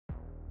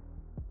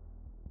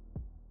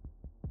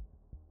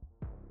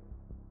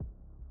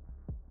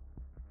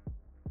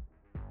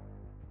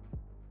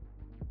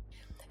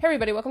Hey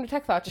everybody, welcome to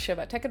Tech Thoughts, a show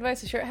about tech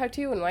advice, a short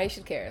how-to, and why you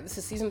should care. This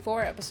is Season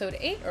 4, Episode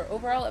 8, or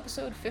overall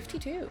Episode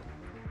 52.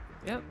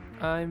 Yep,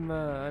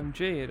 I'm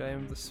Jade. I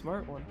am the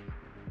smart one.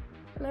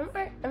 And I'm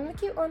Art. I'm the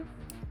cute one.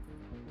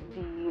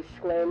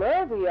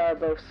 Disclaimer, we are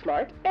both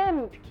smart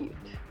and cute.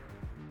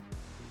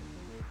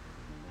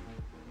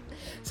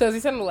 So as we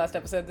said in the last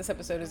episode, this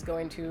episode is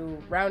going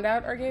to round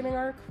out our gaming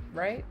arc,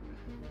 right?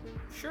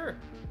 Sure.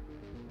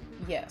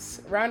 Yes,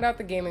 round out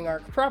the gaming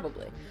arc,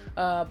 probably,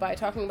 by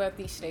talking about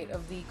the state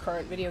of the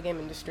current video game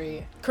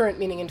industry, current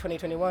meaning in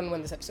 2021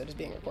 when this episode is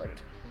being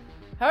recorded.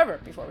 However,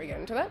 before we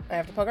get into that, I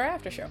have to plug our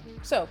after show.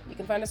 So, you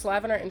can find us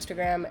live on our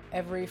Instagram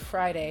every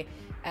Friday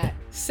at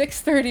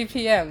 6:30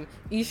 p.m.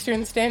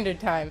 Eastern Standard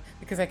Time,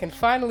 because I can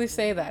finally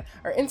say that.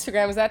 Our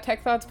Instagram is at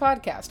Tech Thoughts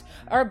Podcast.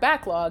 Our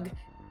backlog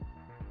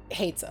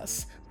hates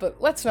us,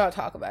 but let's not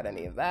talk about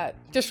any of that.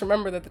 Just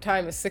remember that the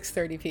time is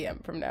 6:30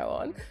 p.m. from now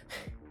on.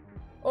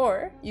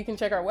 Or you can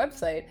check our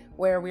website,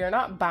 where we are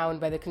not bound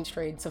by the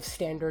constraints of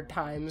standard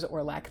times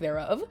or lack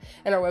thereof.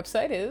 And our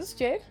website is,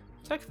 Jade?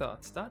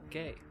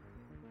 Techthoughts.gay.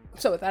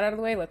 So with that out of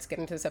the way, let's get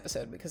into this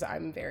episode, because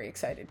I'm very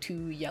excited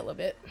to yell a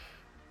bit.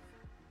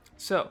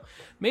 So,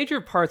 major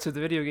parts of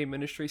the video game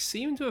industry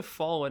seem to have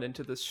fallen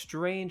into the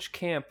strange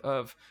camp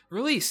of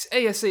release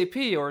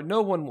ASAP or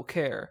no one will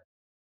care.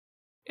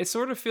 It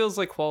sort of feels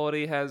like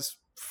quality has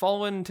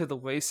fallen to the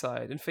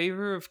wayside in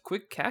favor of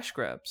quick cash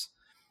grabs.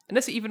 And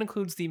this even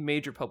includes the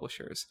major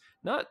publishers.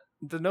 Not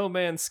the No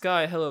Man's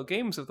Sky Hello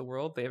Games of the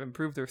world, they have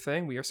improved their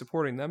thing, we are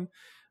supporting them.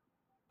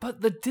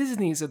 But the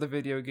Disneys of the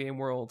video game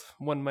world,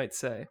 one might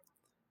say.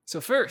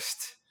 So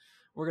first,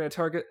 we're going to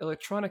target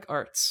Electronic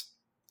Arts.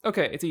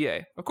 Okay, it's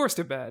EA. Of course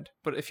they're bad,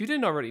 but if you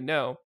didn't already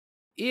know,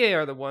 EA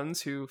are the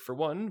ones who, for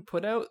one,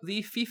 put out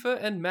the FIFA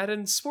and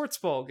Madden sports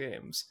ball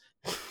games.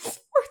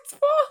 Sports ball?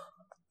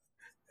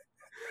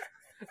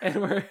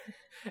 And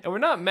we're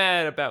not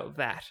mad about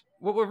that.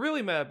 What we're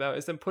really mad about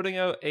is them putting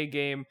out a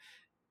game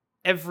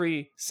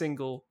every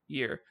single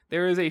year.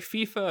 There is a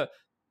FIFA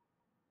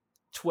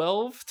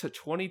 12 to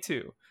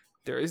 22.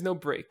 There is no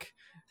break.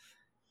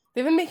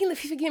 They've been making the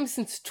FIFA games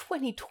since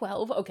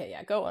 2012. Okay,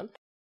 yeah, go on.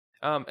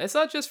 It's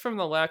not just from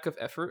the lack of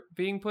effort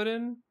being put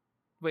in.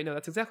 Wait, no,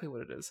 that's exactly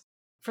what it is.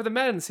 For the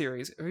Madden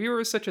series,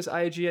 reviewers such as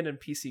IGN and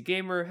PC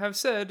Gamer have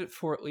said,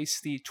 for at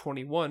least the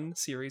 21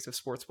 series of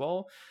sports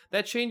ball,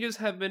 that changes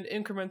have been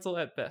incremental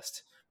at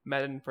best.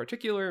 Madden in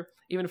particular,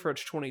 even for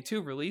its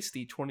 22 release,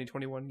 the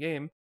 2021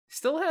 game,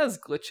 still has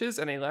glitches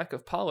and a lack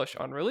of polish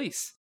on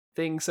release.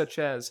 Things such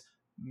as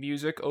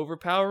music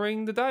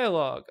overpowering the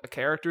dialogue, a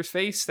character's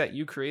face that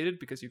you created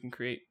because you can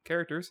create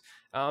characters,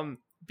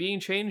 being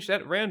changed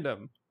at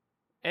random,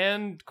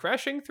 and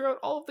crashing throughout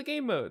all of the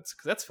game modes,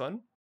 because that's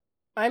fun.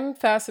 I'm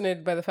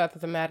fascinated by the fact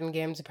that the Madden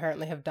games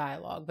apparently have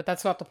dialogue, but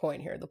that's not the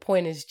point here. The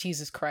point is,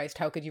 Jesus Christ,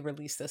 how could you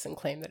release this and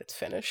claim that it's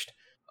finished?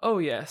 Oh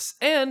yes,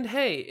 and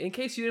hey, in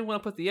case you didn't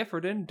want to put the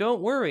effort in,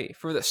 don't worry.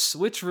 For the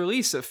Switch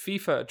release of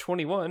FIFA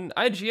 21,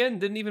 IGN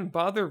didn't even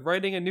bother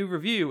writing a new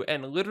review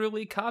and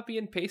literally copy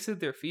and pasted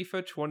their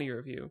FIFA 20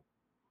 review.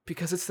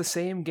 Because it's the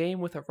same game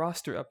with a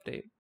roster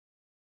update.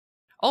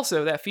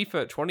 Also, that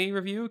FIFA 20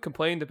 review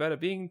complained about it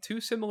being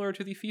too similar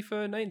to the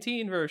FIFA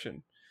 19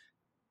 version.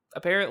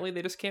 Apparently,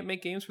 they just can't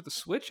make games for the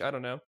Switch? I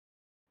don't know.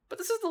 But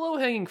this is the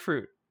low-hanging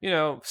fruit. You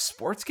know,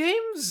 sports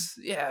games?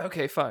 Yeah,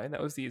 okay, fine,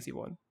 that was the easy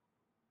one.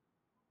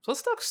 So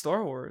let's talk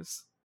Star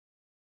Wars.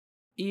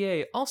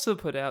 EA also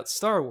put out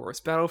Star Wars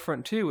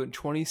Battlefront 2 in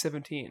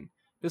 2017.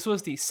 This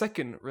was the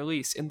second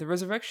release in the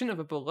resurrection of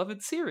a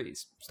beloved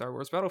series, Star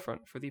Wars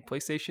Battlefront, for the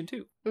PlayStation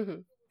 2. Mm-hmm.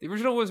 The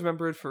original was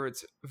remembered for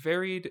its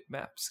varied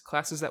maps,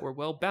 classes that were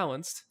well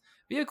balanced,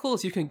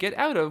 vehicles you can get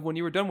out of when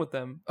you were done with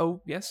them.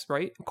 Oh, yes,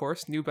 right, of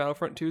course, new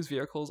Battlefront 2's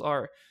vehicles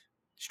are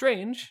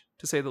strange,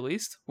 to say the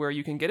least, where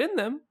you can get in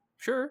them,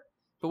 sure,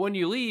 but when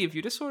you leave,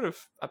 you just sort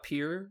of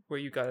appear where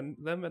you got in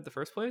them at the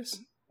first place.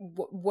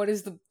 What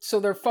is the... So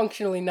they're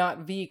functionally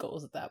not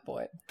vehicles at that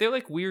point. They're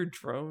like weird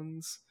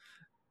drones.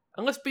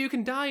 But you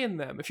can die in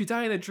them. If you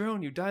die in a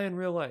drone, you die in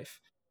real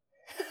life.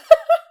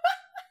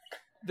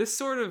 This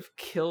sort of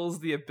kills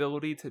the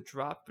ability to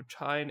drop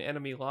behind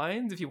enemy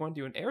lines if you want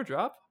to do an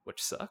airdrop,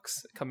 which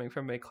sucks, coming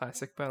from a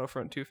classic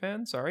Battlefront 2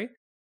 fan, sorry.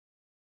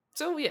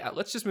 So yeah,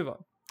 let's just move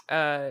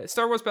on.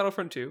 Star Wars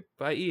Battlefront 2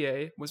 by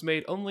EA was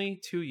made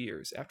only 2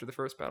 years after the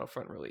first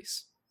Battlefront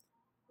release.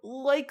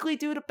 Likely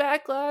due to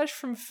backlash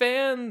from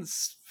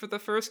fans for the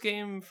first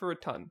game for a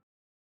ton.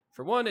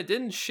 For one, it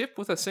didn't ship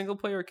with a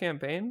single-player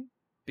campaign,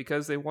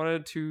 because they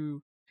wanted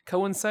to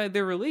coincide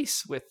their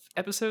release with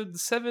Episode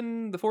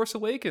 7, The Force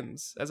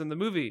Awakens, as in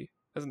the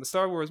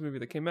Star Wars movie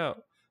that came out.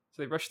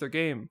 So they rushed their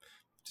game,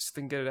 just so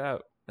they can get it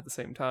out at the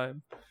same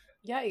time.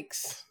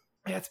 Yikes.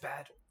 Yeah, it's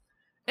bad.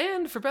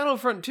 And for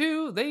Battlefront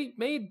 2, they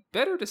made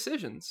better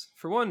decisions.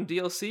 For one,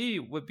 DLC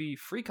would be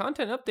free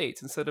content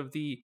updates instead of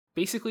the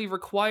basically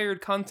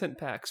required content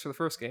packs for the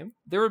first game.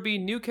 There would be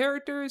new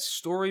characters,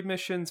 story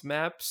missions,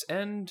 maps,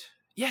 and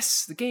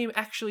yes, the game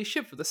actually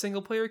shipped with a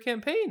single-player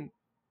campaign.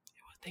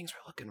 Things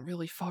were looking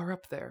really far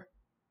up there.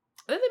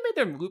 And then they made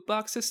their loot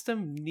box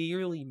system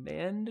nearly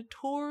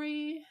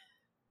mandatory.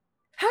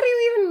 How do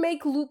you even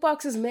make loot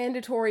boxes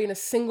mandatory in a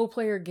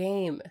single-player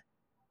game?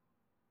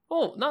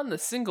 Well, not in the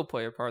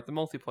single-player part, the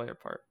multiplayer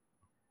part.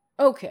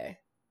 Okay.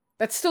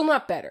 That's still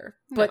not better,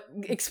 but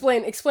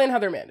explain how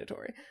they're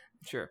mandatory.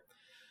 Sure.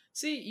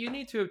 See, you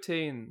need to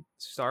obtain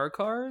star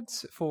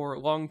cards for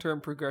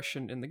long-term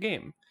progression in the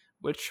game,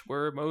 which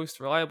were most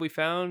reliably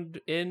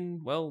found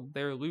in, well,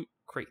 their loot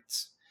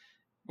crates.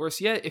 Worse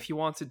yet, if you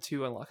wanted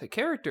to unlock a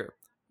character,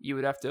 you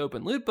would have to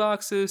open loot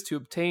boxes to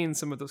obtain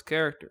some of those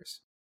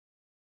characters.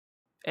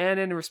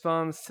 And in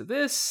response to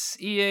this,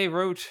 EA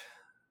wrote,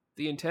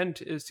 "The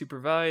intent is to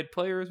provide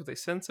players with a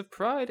sense of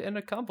pride and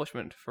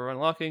accomplishment for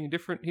unlocking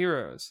different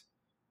heroes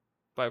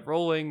by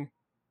rolling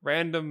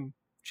random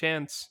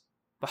chance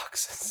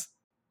boxes."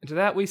 And to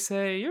that we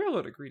say, you're a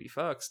load of greedy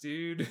fucks,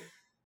 dude.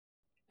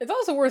 It's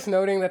also worth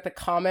noting that the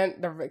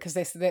comment, because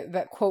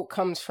that quote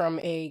comes from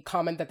a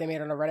comment that they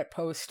made on a Reddit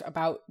post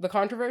about the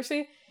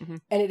controversy,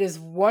 and it is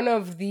one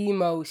of the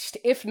most,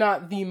 if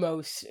not the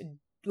most,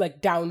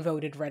 like,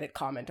 downvoted Reddit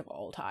comment of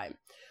all time,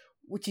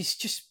 which is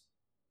just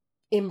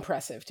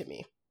impressive to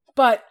me.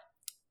 But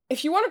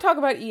if you want to talk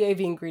about EA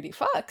being greedy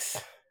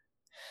fucks,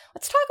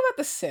 let's talk about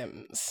The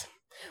Sims,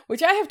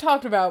 which I have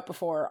talked about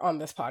before on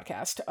this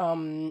podcast,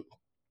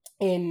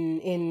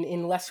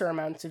 in lesser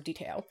amounts of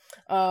detail.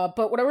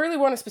 But what I really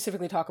want to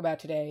specifically talk about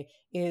today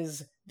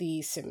is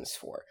The Sims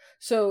 4.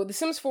 So The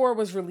Sims 4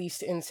 was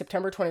released in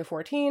September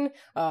 2014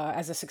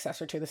 as a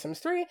successor to The Sims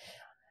 3.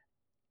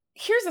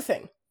 Here's the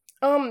thing.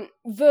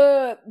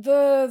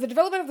 The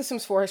development of The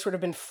Sims 4 has sort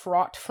of been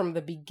fraught from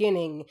the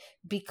beginning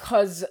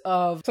because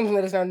of something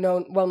that is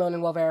now well known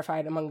and well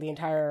verified among the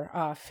entire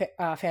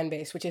fan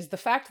base, which is the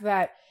fact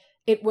that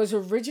it was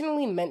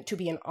originally meant to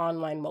be an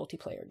online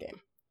multiplayer game.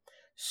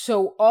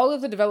 So all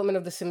of the development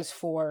of The Sims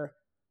 4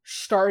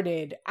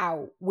 started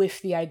out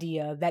with the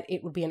idea that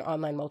it would be an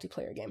online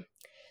multiplayer game.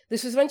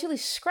 This was eventually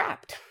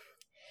scrapped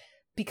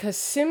because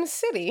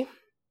SimCity,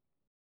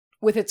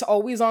 with its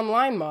always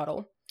online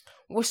model,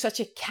 was such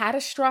a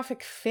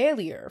catastrophic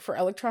failure for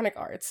Electronic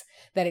Arts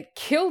that it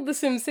killed the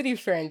SimCity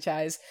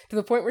franchise to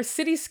the point where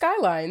City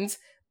Skylines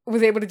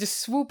was able to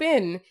just swoop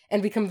in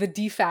and become the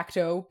de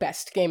facto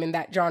best game in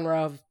that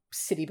genre of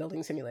city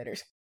building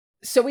simulators.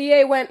 So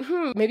EA went,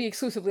 maybe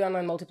exclusively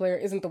online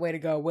multiplayer isn't the way to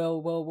go.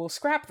 We'll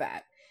scrap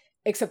that.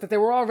 Except that they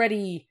were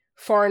already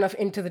far enough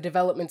into the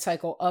development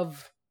cycle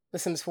of The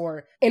Sims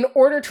 4. In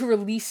order to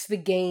release the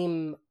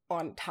game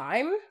on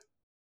time,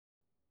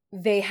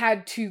 they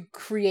had to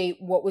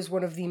create what was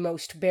one of the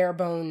most bare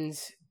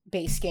bones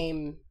base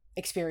game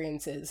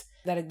experiences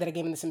that a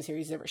game in the Sims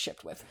series has ever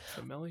shipped with.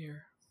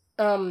 Familiar.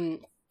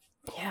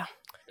 Yeah.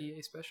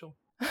 EA special.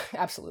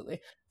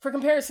 Absolutely. For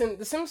comparison,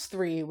 The Sims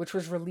 3, which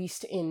was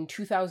released in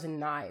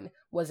 2009,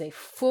 was a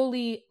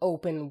fully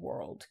open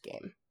world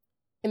game.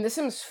 In The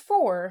Sims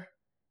 4,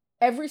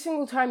 every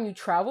single time you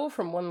travel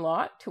from one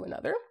lot to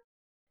another,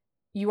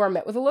 you are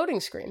met with a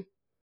loading screen.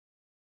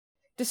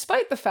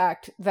 Despite the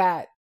fact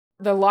that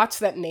the lots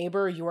that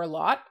neighbor your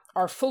lot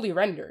are fully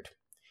rendered,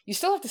 you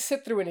still have to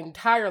sit through an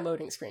entire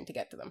loading screen to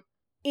get to them.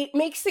 It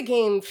makes the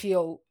game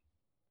feel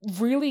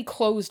really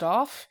closed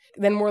off,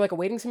 then more like a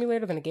waiting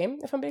simulator than a game,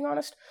 if I'm being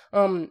honest.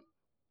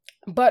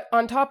 But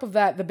on top of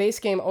that, the base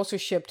game also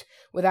shipped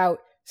without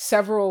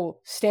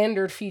several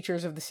standard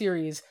features of the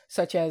series,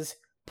 such as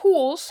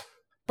pools,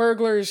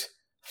 burglars,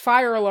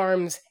 fire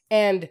alarms,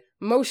 and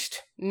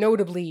most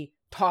notably,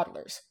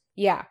 toddlers.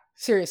 Yeah,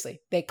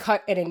 seriously, they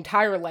cut an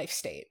entire life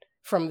state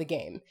from the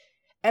game,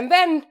 and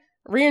then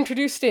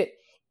reintroduced it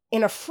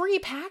in a free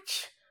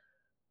patch,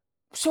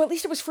 so at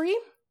least it was free,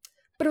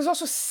 but it was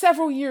also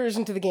several years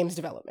into the game's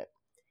development.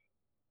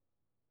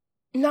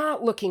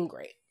 Not looking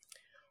great.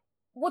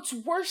 What's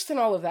worse than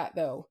all of that,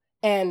 though,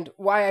 and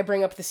why I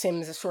bring up The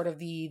Sims as sort of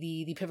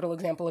the pivotal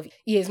example of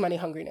EA's money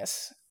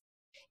hungriness,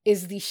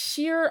 is the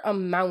sheer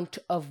amount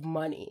of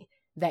money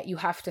that you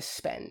have to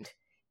spend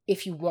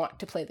if you want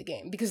to play the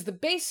game. Because the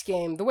base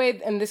game, the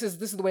way, and this is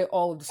the way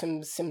all of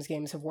the Sims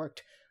games have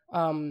worked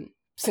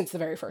since the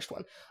very first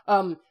one.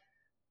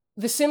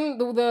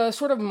 The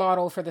sort of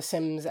model for The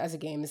Sims as a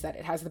game is that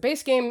it has the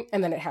base game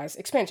and then it has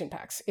expansion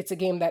packs. It's a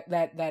game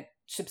that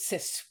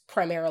subsists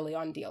primarily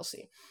on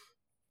DLC.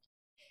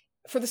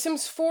 For The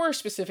Sims 4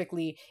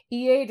 specifically,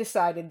 EA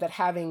decided that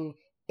having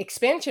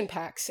expansion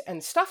packs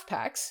and stuff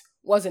packs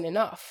wasn't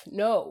enough.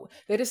 No,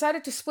 they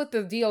decided to split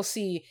the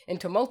DLC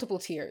into multiple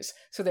tiers.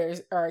 So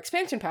there's our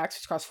expansion packs,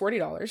 which cost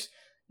 $40,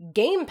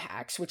 game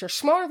packs, which are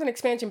smaller than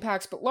expansion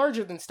packs but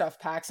larger than stuff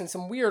packs in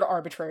some weird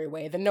arbitrary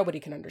way that nobody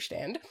can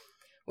understand,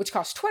 which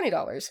cost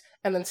 $20,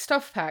 and then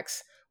stuff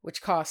packs,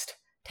 which cost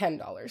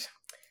 $10.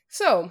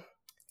 So,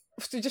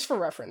 just for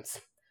reference,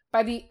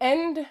 by the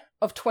end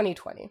of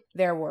 2020,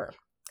 there were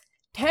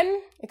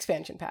 10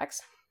 expansion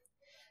packs,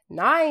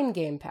 9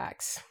 game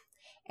packs,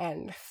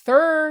 and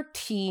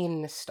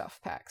 13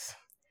 stuff packs.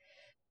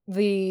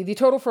 The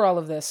total for all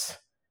of this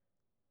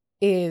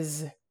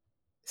is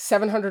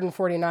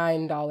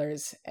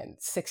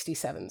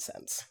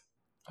 $749.67.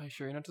 Are you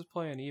sure you're not just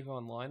playing EVE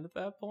Online at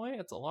that point?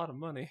 It's a lot of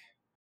money.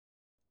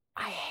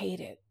 I hate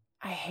it.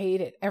 I hate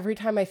it. Every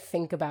time I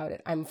think about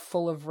it, I'm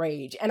full of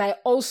rage. And I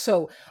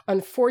also,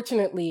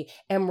 unfortunately,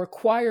 am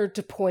required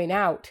to point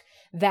out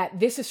that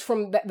this is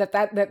from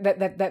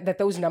that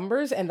those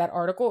numbers and that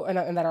article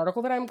and that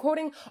article that I'm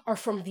quoting are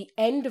from the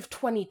end of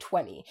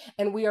 2020,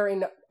 and we are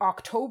in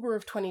October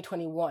of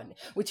 2021,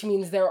 which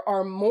means there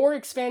are more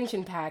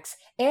expansion packs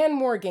and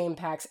more game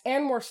packs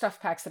and more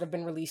stuff packs that have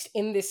been released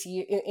in this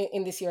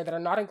year that are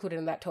not included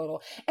in that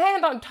total.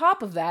 And on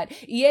top of that,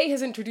 EA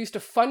has introduced a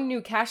fun new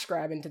cash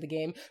grab into the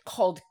game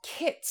called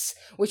kits,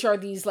 which are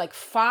these like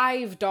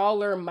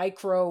 $5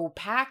 micro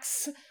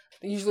packs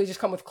that usually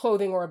just come with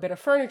clothing or a bit of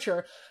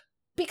furniture.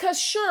 Because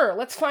sure,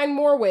 let's find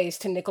more ways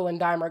to nickel and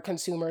dime our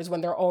consumers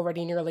when they're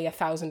already nearly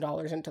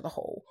 $1,000 into the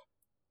hole.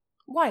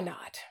 Why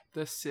not?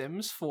 The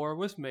Sims 4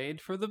 was made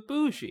for the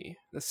bougie.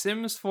 The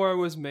Sims 4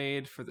 was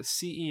made for the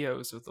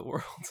CEOs of the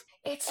world.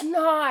 It's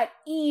not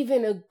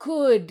even a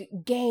good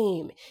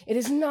game. It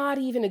is not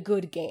even a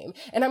good game.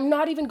 And I'm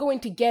not even going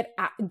to get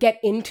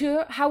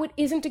into how it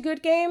isn't a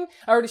good game.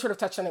 I already sort of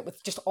touched on it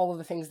with just all of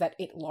the things that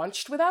it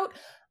launched without.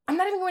 I'm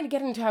not even going to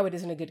get into how it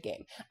isn't a good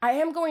game. I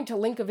am going to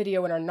link a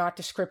video in our not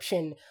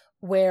description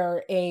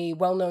where a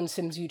well-known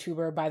Sims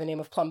YouTuber by the name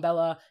of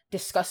Plumbella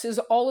discusses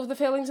all of the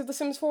failings of The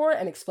Sims 4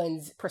 and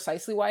explains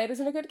precisely why it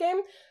isn't a good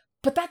game.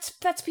 But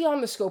that's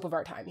beyond the scope of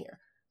our time here.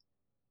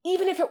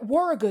 Even if it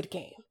were a good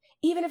game,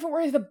 even if it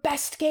were the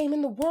best game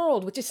in the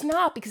world, which it's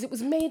not because it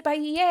was made by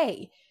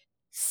EA,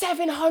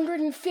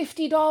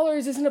 $750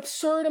 is an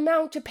absurd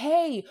amount to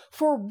pay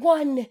for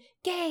one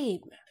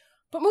game.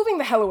 But moving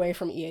the hell away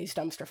from EA's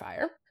dumpster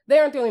fire, they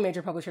aren't the only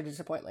major publisher to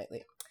disappoint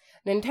lately.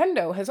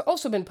 Nintendo has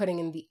also been putting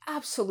in the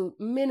absolute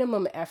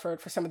minimum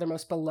effort for some of their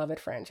most beloved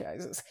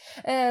franchises.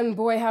 And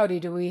boy howdy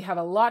do we have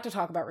a lot to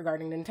talk about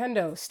regarding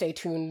Nintendo. Stay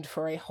tuned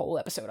for a whole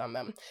episode on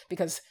them,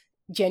 because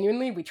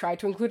genuinely we tried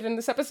to include it in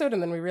this episode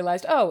and then we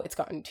realized, oh, it's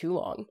gotten too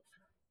long.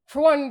 For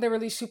one, they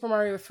released Super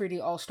Mario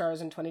 3D All-Stars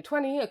in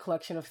 2020, a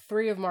collection of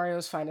 3 of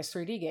Mario's finest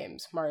 3D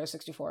games, Mario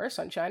 64,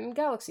 Sunshine, and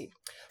Galaxy.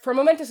 For a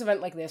momentous event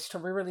like this, to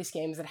re-release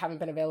games that haven't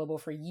been available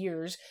for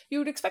years, you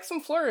would expect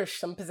some flourish,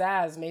 some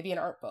pizzazz, maybe an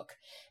art book.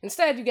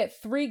 Instead, you get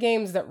 3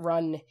 games that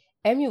run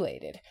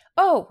emulated.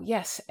 Oh,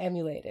 yes,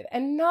 emulated,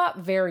 and not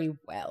very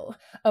well.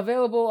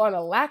 Available on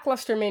a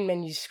lackluster main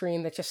menu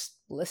screen that just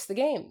lists the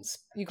games.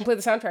 You can play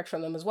the soundtracks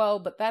from them as well,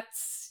 but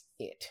that's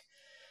it.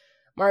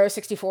 Mario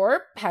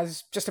 64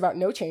 has just about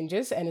no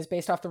changes and is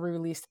based off the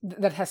re-release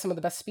that has some of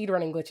the best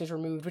speedrunning glitches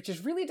removed, which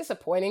is really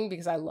disappointing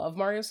because I love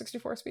Mario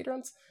 64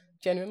 speedruns.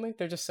 Genuinely,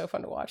 they're just so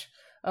fun to watch.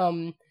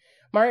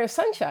 Mario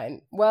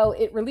Sunshine, well,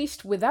 it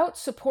released without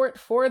support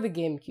for the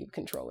GameCube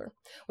controller,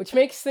 which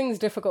makes things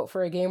difficult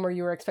for a game where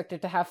you are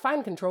expected to have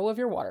fine control of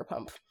your water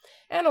pump.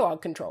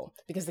 Analog control,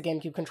 because the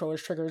GameCube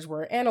controller's triggers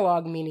were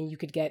analog, meaning you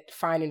could get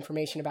fine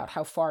information about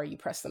how far you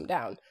press them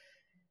down.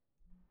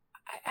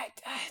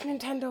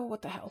 Nintendo,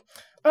 what the hell?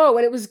 Oh,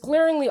 and it was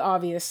glaringly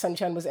obvious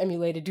Sunshine was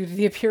emulated due to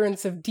the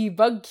appearance of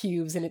debug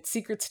cubes in its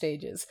secret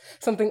stages,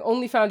 something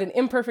only found in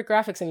imperfect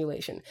graphics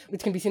emulation,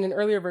 which can be seen in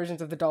earlier versions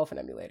of the Dolphin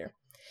emulator.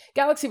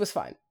 Galaxy was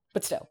fine,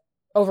 but still,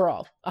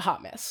 overall, a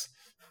hot mess.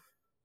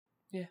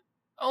 Yeah.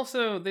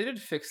 Also, they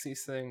did fix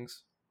these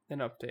things in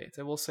updates,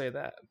 I will say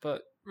that,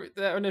 but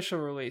that initial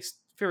release,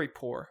 very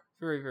poor.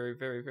 Very, very,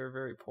 very, very,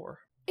 very poor.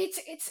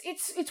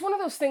 It's one of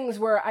those things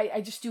where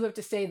I just do have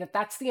to say that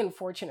that's the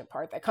unfortunate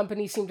part, that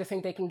companies seem to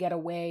think they can get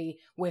away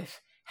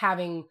with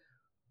having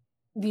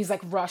these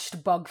like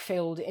rushed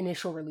bug-filled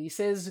initial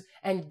releases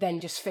and then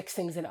just fix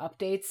things in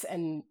updates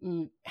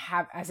and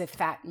have as if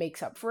that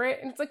makes up for it.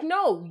 And it's like,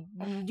 no,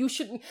 you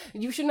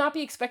should not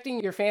be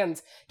expecting your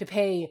fans to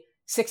pay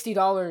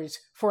 $60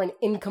 for an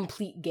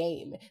incomplete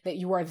game that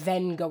you are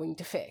then going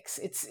to fix.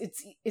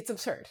 It's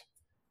absurd.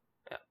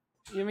 Yeah.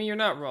 I mean, you're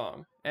not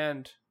wrong,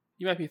 and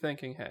you might be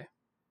thinking, hey,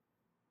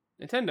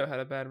 Nintendo had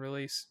a bad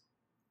release.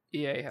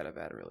 EA had a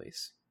bad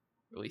release.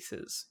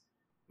 Releases.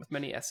 With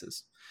many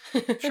S's.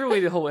 Surely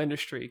the whole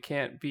industry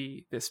can't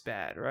be this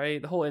bad, right?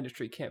 The whole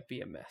industry can't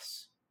be a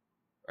mess.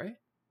 Right?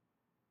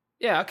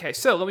 Yeah, okay,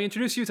 so let me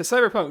introduce you to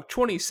Cyberpunk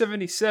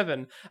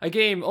 2077, a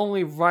game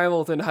only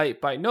rivaled in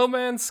hype by No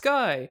Man's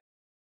Sky,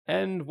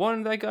 and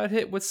one that got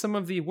hit with some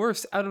of the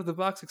worst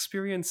out-of-the-box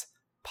experience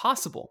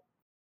possible.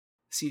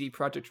 CD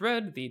Projekt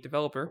Red, the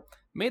developer,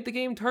 made the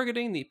game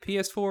targeting the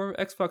PS4,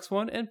 Xbox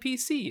One, and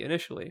PC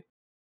initially.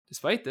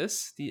 Despite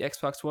this, the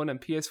Xbox One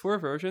and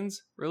PS4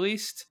 versions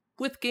released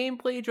with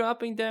gameplay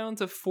dropping down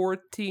to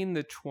 14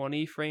 to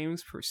 20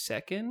 frames per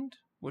second,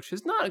 which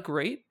is not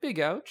great.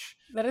 Big ouch.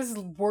 That is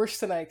worse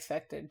than I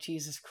expected.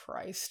 Jesus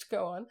Christ.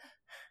 Go on.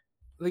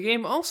 The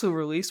game also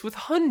released with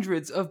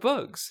hundreds of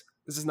bugs.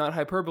 This is not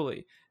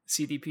hyperbole.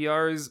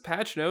 CDPR's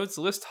patch notes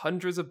list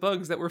hundreds of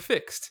bugs that were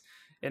fixed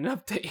in an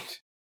update.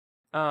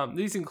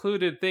 These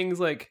included things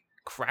like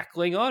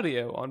crackling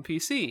audio on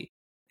PC,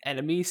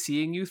 enemies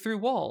seeing you through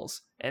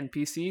walls,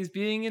 NPCs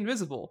being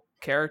invisible,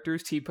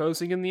 characters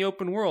T-posing in the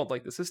open world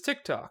like this is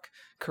TikTok,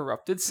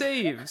 corrupted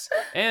saves,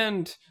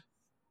 and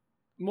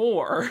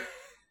more.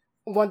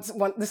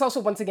 This also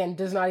once again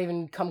does not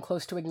even come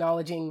close to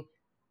acknowledging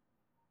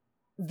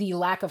the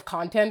lack of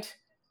content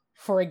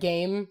for a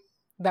game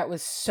that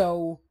was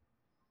so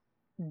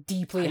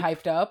deeply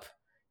hyped up.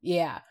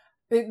 Yeah.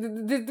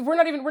 We're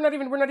not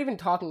even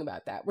talking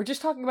about that. We're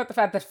just talking about the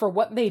fact that for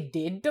what they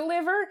did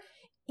deliver,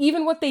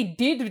 even what they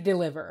did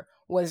deliver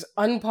was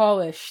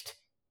unpolished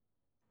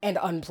and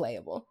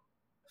unplayable.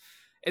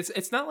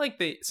 It's not like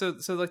they so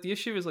like the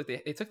issue is like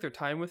they took their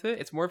time with it.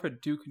 It's more of a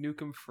Duke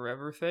Nukem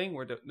Forever thing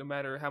where no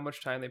matter how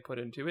much time they put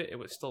into it, it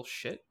was still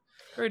shit.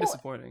 Very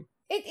disappointing.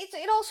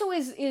 It also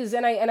is,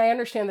 and I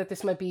understand that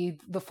this might be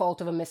the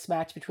fault of a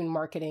mismatch between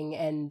marketing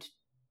and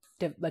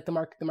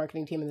the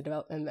marketing team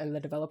and the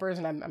developers,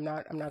 and I'm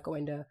not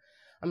going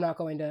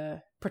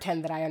to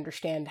pretend that I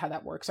understand how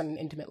that works on an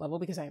intimate level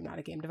because I am not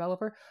a game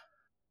developer.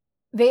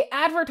 They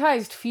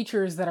advertised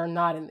features that are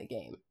not in the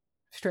game,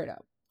 straight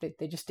up.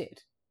 They just did.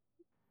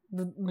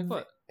 Like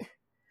what?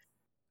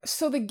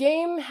 So the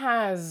game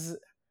has,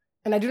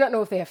 and I do not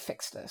know if they have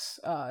fixed this.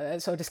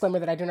 So a disclaimer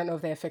that I do not know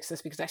if they have fixed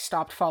this because I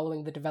stopped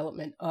following the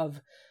development of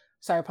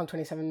Cyberpunk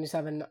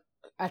 2077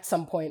 at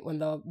some point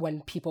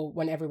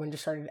when everyone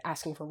just started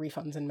asking for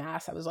refunds en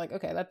masse. I was like,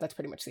 okay, that's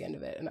pretty much the end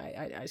of it, and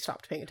I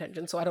stopped paying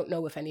attention. So I don't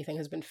know if anything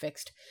has been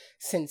fixed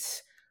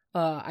since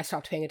I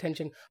stopped paying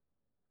attention.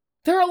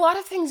 There are a lot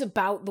of things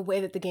about the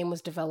way that the game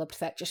was developed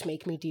that just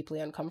make me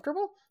deeply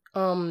uncomfortable.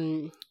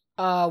 One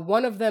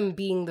of them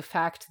being the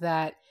fact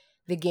that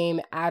the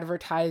game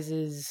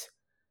advertises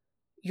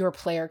your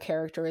player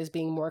character as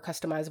being more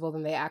customizable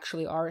than they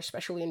actually are,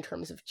 especially in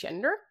terms of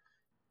gender.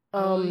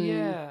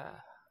 Yeah.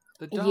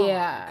 The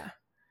dog.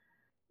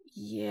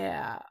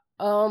 Yeah.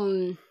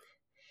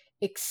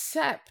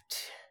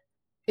 Except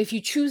if you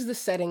choose the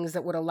settings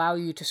that would allow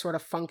you to sort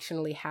of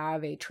functionally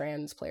have a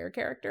trans player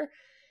character,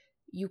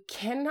 you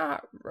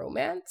cannot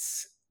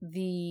romance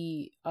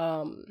the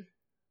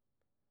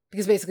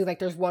because basically, like,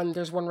 there's one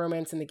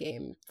romance in the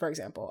game, for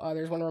example.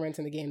 There's one romance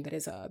in the game that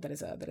is a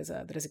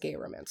gay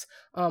romance.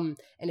 And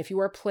if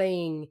you are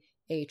playing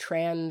a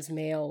trans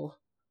male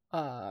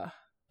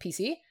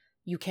PC,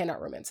 you cannot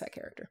romance that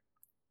character.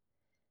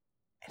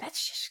 And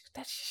that's just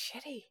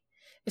shitty.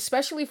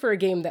 Especially for a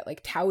game that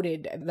like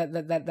touted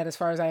that as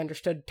far as I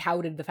understood,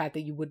 touted the fact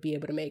that you would be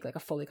able to make like a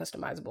fully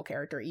customizable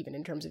character, even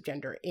in terms of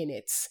gender, in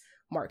its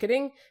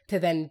marketing, to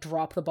then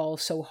drop the ball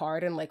so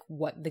hard and like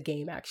what the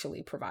game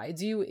actually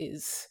provides you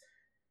is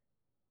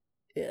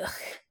ugh.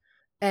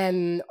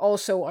 And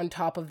also on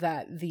top of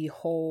that, the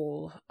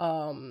whole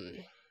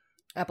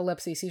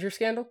epilepsy seizure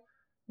scandal,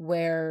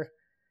 where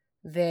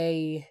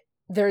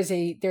there's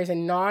a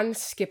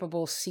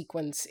non-skippable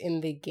sequence in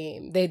the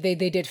game. They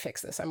did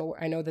fix this. I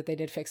know that they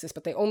did fix this,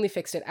 but they only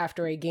fixed it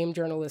after a game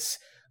journalist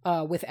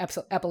with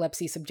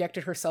epilepsy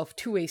subjected herself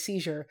to a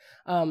seizure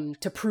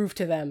to prove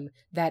to them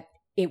that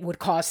it would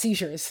cause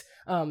seizures.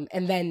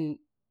 And then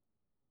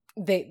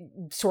the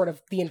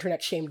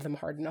internet shamed them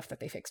hard enough that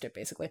they fixed it,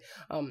 basically,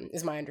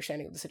 is my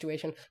understanding of the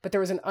situation. But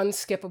there was an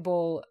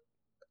unskippable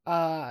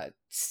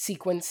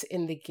sequence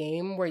in the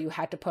game where you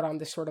had to put on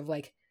this sort of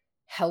like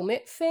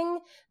helmet thing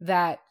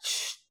that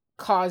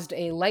caused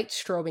a light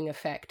strobing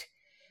effect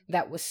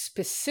that was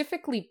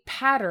specifically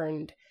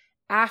patterned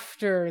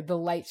after the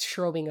light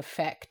strobing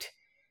effect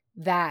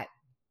that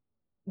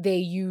they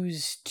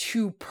use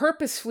to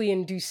purposefully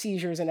induce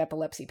seizures in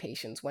epilepsy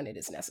patients when it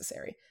is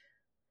necessary.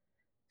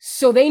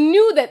 So they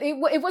knew that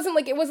it wasn't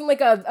like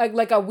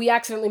a we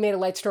accidentally made a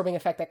light strobing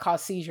effect that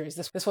caused seizures.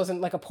 This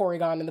wasn't like a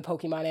Porygon in the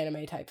Pokemon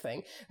anime type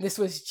thing. This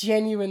was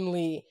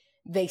genuinely,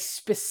 they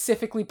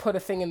specifically put a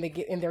thing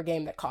in their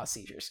game that caused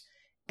seizures,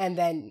 and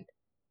then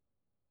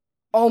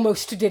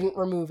almost didn't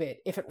remove it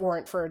if it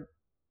weren't for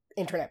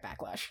internet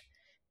backlash.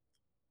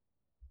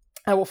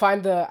 I will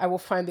find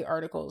the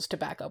articles to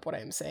back up what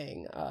I'm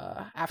saying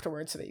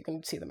afterwards so that you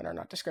can see them in our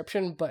not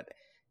description. But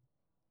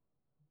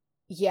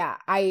yeah,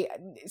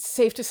 it's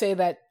safe to say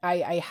that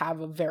I have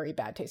a very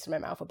bad taste in my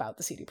mouth about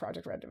the CD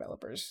Projekt Red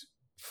developers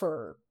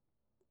for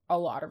a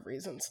lot of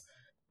reasons.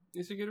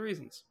 These are good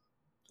reasons.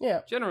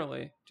 Yeah.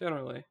 Generally.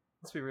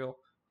 Let's be real.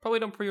 Probably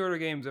don't pre-order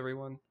games,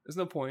 everyone. There's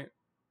no point.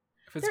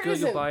 If it's there good,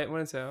 isn't. You'll buy it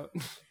when it's out.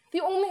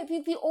 The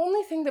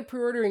only thing that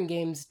pre-ordering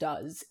games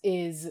does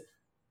is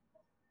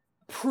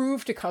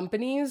prove to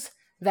companies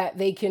that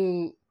they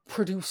can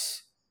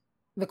produce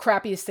the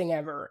crappiest thing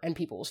ever and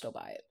people will still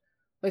buy it.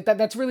 Like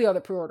that's really all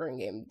that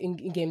pre-ordering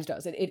games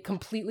does. It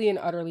completely and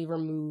utterly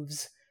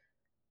removes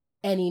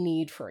any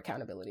need for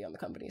accountability on the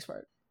company's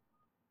part.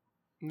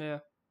 Yeah.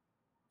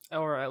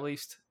 Or at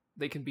least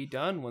they can be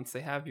done once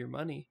they have your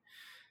money.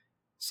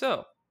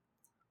 So,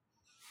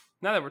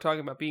 now that we're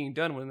talking about being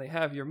done when they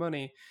have your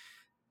money,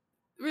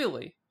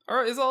 really,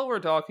 is all we're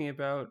talking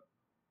about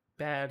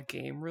bad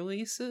game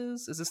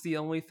releases? Is this the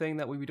only thing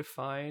that we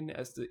define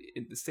as the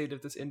state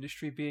of this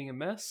industry being a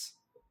mess?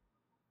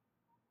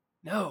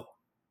 No,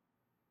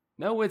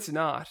 it's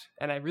not,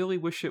 and I really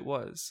wish it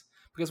was,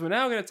 because we're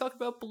now going to talk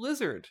about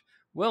Blizzard,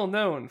 well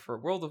known for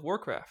World of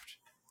Warcraft,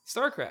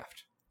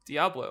 StarCraft,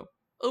 Diablo,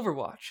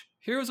 Overwatch,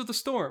 Heroes of the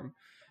Storm,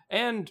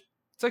 and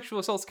sexual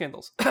assault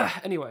scandals.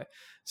 Anyway,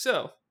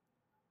 so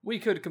we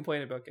could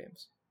complain about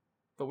games.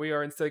 but we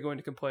are instead going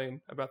to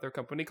complain about their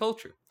company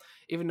culture,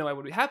 even though I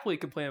would happily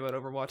complain about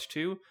Overwatch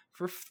 2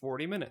 for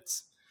 40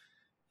 minutes.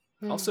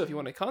 Also, if you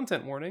want a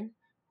content warning,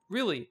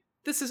 really,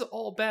 this is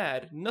all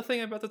bad.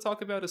 Nothing I'm about to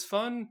talk about is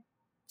fun,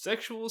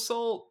 sexual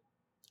assault,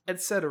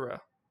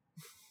 etc.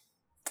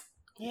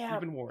 Yeah. You've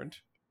been warned.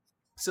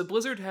 So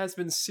Blizzard has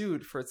been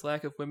sued for its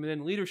lack of women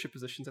in leadership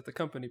positions at the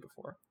company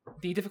before,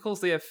 the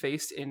difficulties they have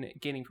faced in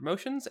gaining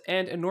promotions,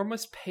 and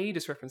enormous pay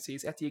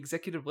discrepancies at the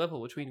executive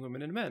level between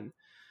women and men.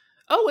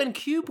 Oh, and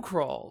cube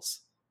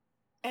crawls.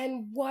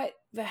 And what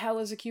the hell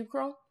is a cube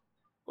crawl?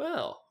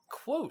 Well,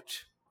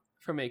 quote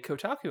from a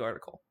Kotaku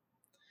article.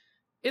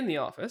 In the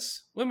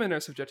office, women are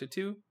subjected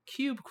to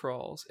cube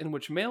crawls, in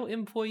which male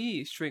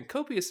employees drink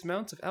copious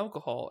amounts of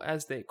alcohol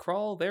as they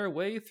crawl their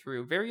way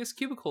through various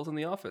cubicles in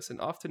the office and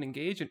often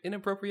engage in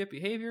inappropriate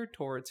behavior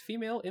towards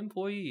female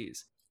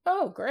employees.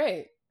 Oh,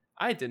 great.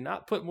 I did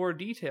not put more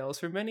details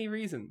for many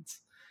reasons.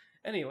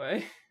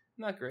 Anyway,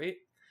 not great.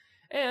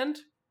 And,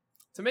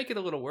 to make it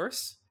a little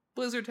worse,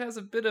 Blizzard has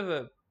a bit of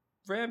a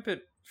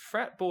rampant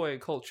frat boy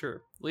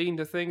culture, leading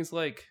to things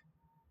like,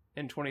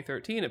 in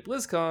 2013 at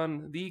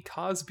BlizzCon, the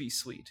Cosby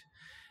Suite,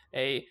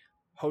 a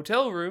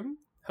hotel room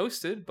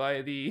hosted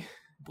by the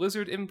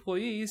Blizzard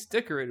employees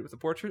decorated with a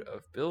portrait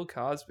of Bill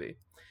Cosby,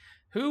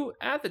 who,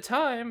 at the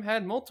time,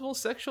 had multiple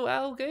sexual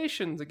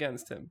allegations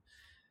against him.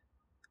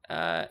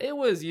 It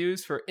was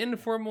used for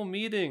informal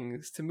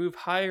meetings to move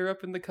higher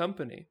up in the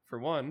company, for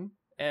one,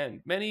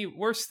 and many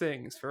worse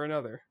things for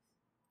another.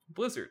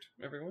 Blizzard,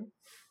 everyone.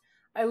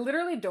 I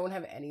literally don't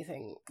have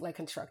anything like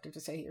constructive to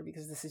say here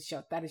because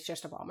that is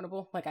just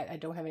abominable. Like I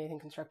don't have anything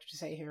constructive to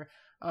say here,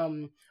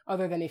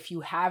 other than if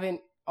you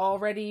haven't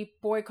already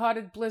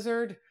boycotted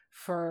Blizzard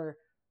for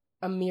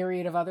a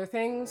myriad of other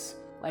things,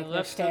 like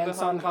their stance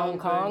on Hong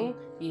Kong.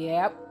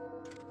 Yep.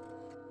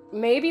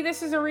 Maybe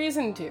this is a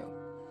reason to.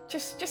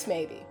 Just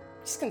maybe.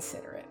 Just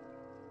consider it.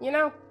 You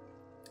know?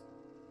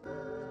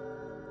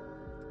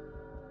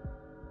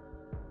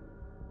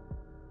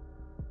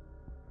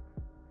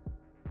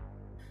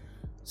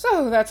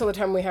 So, that's all the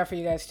time we have for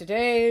you guys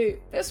today.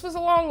 This was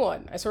a long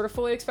one. I sort of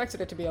fully expected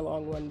it to be a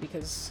long one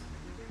because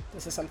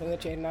this is something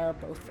that Jade and I are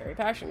both very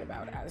passionate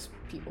about as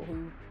people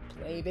who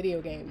play video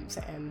games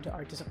and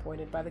are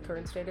disappointed by the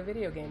current state of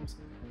video games.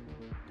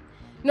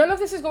 None of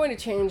this is going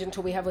to change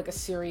until we have, like, a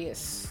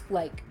serious,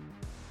 like,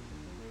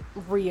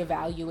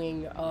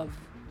 reevaluating of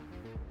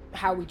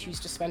how we choose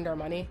to spend our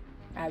money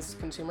as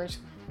consumers.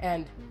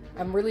 And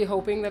I'm really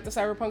hoping that the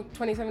Cyberpunk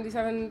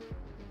 2077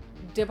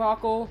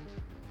 debacle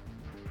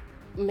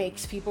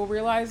makes people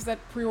realize that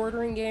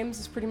pre-ordering games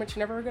is pretty much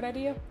never a good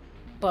idea.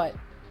 But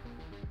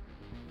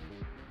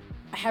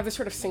I have this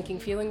sort of sinking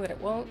feeling that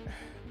it won't.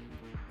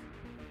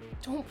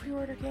 Don't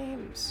pre-order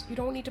games. You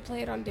don't need to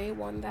play it on day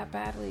one that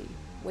badly.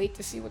 Wait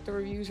to see what the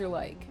reviews are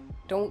like.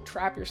 Don't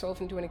trap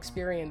yourself into an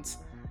experience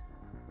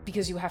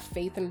because you have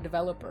faith in a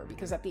developer.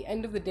 Because at the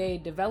end of the day,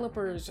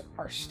 developers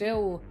are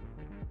still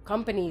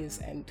companies,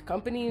 and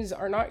companies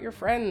are not your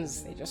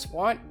friends. They just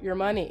want your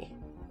money.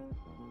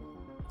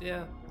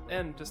 Yeah.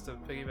 And just to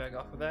piggyback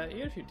off of that,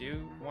 even if you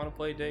do want to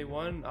play day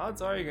one,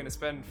 odds are you're going to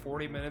spend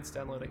 40 minutes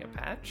downloading a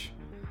patch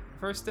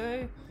first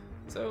day.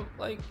 So,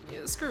 like,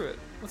 yeah, screw it.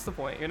 What's the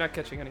point? You're not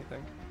catching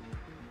anything.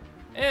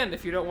 And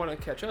if you don't want to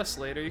catch us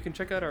later, you can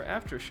check out our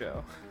after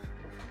show.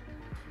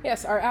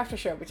 Yes, our after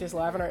show, which is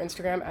live on our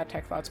Instagram at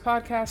Tech Thoughts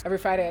Podcast, every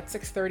Friday at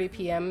 6:30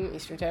 p.m.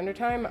 Eastern Standard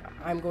Time.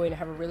 I'm going to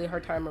have a really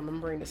hard time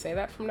remembering to say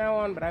that from now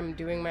on, but I'm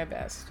doing my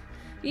best.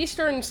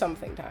 Eastern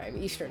something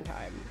time, Eastern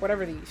time,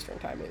 whatever the Eastern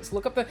time is.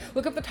 Look up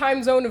the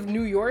time zone of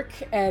New York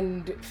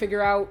and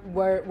figure out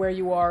where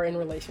you are in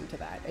relation to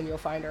that, and you'll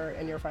find our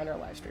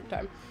live stream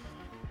time.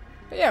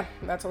 But yeah,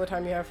 that's all the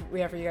time we have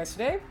for you guys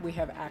today. We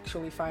have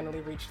actually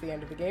finally reached the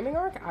end of the gaming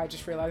arc. I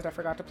just realized I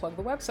forgot to plug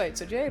the website.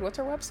 So Jade, what's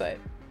our website?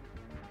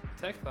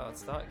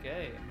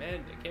 TechThoughts.gay.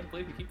 Man, I can't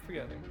believe you keep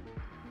forgetting.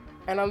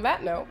 And on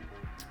that note,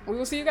 we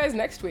will see you guys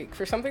next week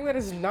for something that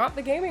is not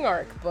the gaming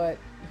arc, but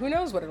who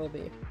knows what it'll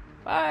be.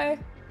 Bye!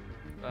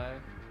 Bye.